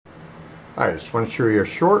I just want to show you a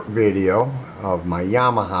short video of my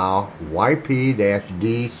Yamaha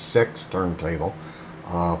YP-D6 turntable.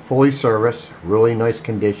 Fully serviced, really nice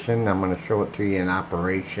condition. I'm going to show it to you in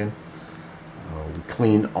operation. We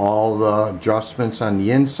clean all the adjustments on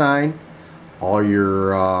the inside. All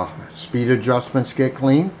your speed adjustments get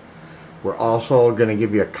cleaned. We're also going to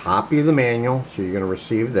give you a copy of the manual, so you're going to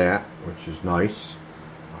receive that, which is nice.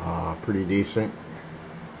 Pretty decent.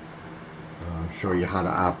 Show you how to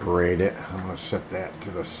operate it. I'm going to set that to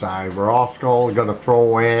the side. We're also going to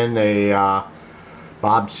throw in a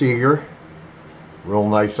Bob Seger, real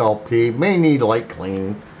nice LP. May need light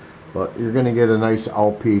cleaning, but you're going to get a nice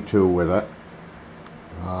LP too with it.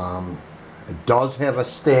 It does have a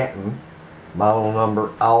Stanton model number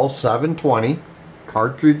L720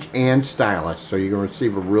 cartridge and stylus, so you're going to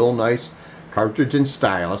receive a real nice cartridge and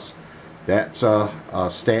stylus. That's a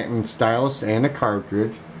Stanton stylus and a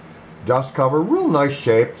cartridge. Dust cover, real nice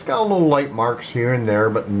shape. It's got a little light marks here and there,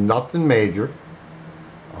 but nothing major.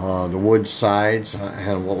 The wood sides,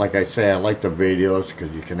 and like I say, I like the videos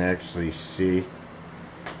because you can actually see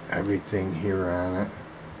everything here on it.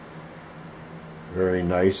 Very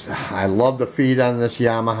nice. I love the feet on this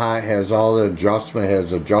Yamaha. It has all the adjustment. It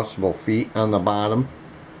has adjustable feet on the bottom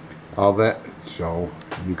of it, so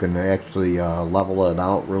you can actually level it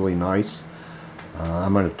out really nice.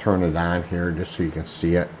 I'm going to turn it on here just so you can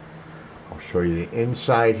see it. I'll show you the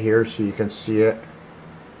inside here so you can see it.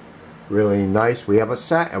 Really nice. We have a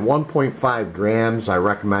set at 1.5 grams. I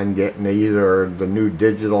recommend getting either the new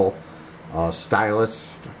digital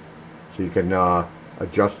stylus, so you can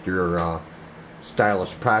adjust your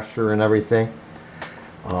stylus pressure and everything.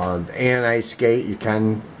 The anti-skate, you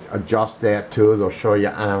can adjust that too. They'll show you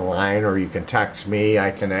online, or you can text me.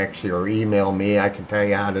 I can actually, or email me. I can tell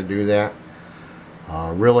you how to do that.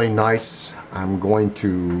 Really nice. I'm going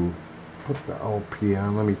to put the LP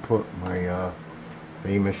on. Let me put my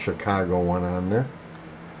famous Chicago one on there.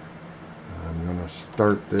 I'm going to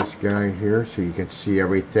start this guy here so you can see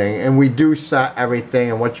everything. And we do set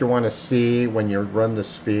everything, and what you want to see when you run the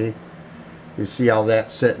speed, you see how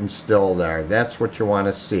that's sitting still there. That's what you want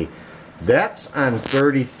to see. That's on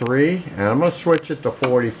 33, and I'm going to switch it to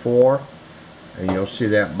 44, and you'll see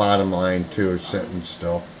that bottom line too is sitting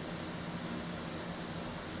still.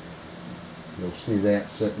 You'll see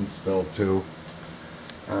that sitting still too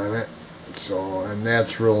on it. So, and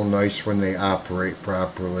that's real nice when they operate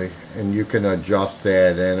properly. And you can adjust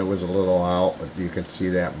that in. It was a little out, but you can see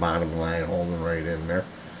that bottom line holding right in there.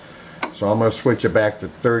 So I'm going to switch it back to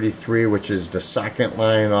 33, which is the second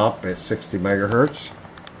line up at 60 megahertz.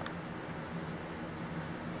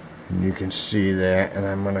 And you can see that, and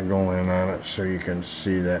I'm going to go in on it so you can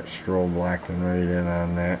see that strobe blacking right in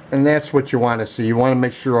on that. And that's what you want to see. You want to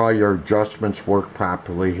make sure all your adjustments work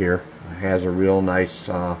properly here. It has a real nice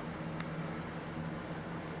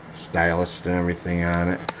stylus and everything on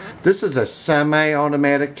it. This is a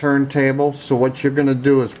semi-automatic turntable, so what you're going to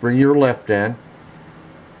do is bring your lift in.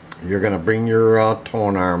 You're going to bring your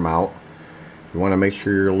tone arm out. You want to make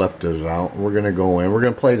sure your lift is out. We're going to go in. We're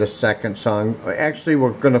going to play the second song. Actually,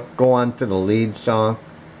 we're going to go on to the lead song.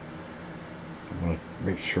 I'm going to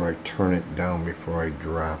make sure I turn it down before I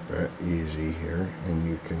drop it. Easy here. And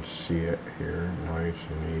you can see it here. Nice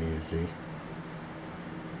and easy.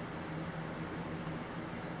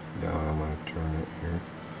 Now I'm going to turn it here.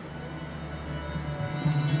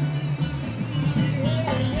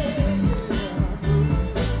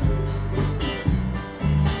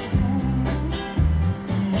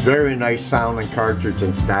 Very nice sounding cartridge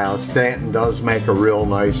and stylus. Stanton does make a real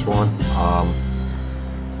nice one.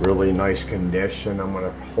 Really nice condition. I'm going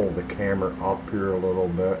to hold the camera up here a little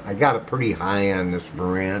bit. I got it pretty high on this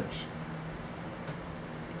branch.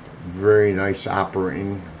 Very nice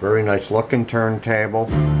operating, very nice looking turntable.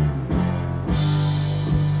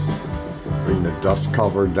 Bring the dust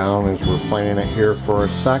cover down as we're playing it here for a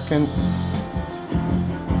second.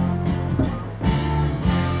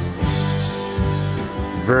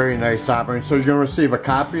 Very nice operating. So you're going to receive a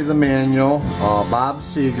copy of the manual, Bob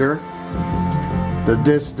Seger, the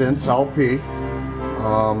distance LP,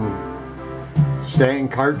 Stanton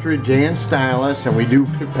cartridge and stylus, and we do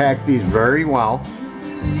pack these very well.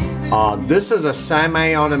 This is a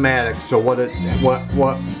semi-automatic, so what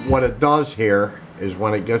it does here is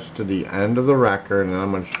when it gets to the end of the record, and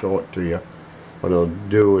I'm going to show it to you, what it'll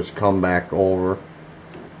do is come back over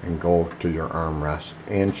and go to your armrest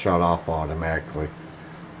and shut off automatically.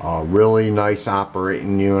 Really nice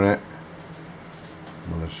operating unit.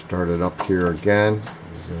 I'm going to start it up here again.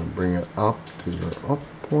 I'm going to bring it up to your up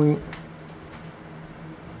point.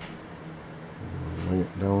 Lay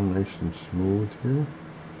it down nice and smooth here.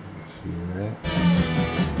 See that?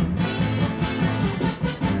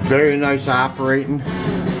 Very nice operating.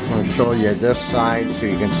 I'm going to show you this side so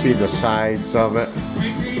you can see the sides of it.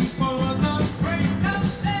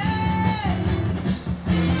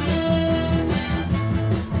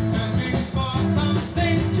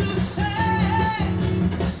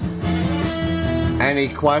 Any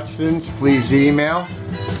questions, please email.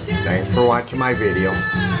 Thanks for watching my video.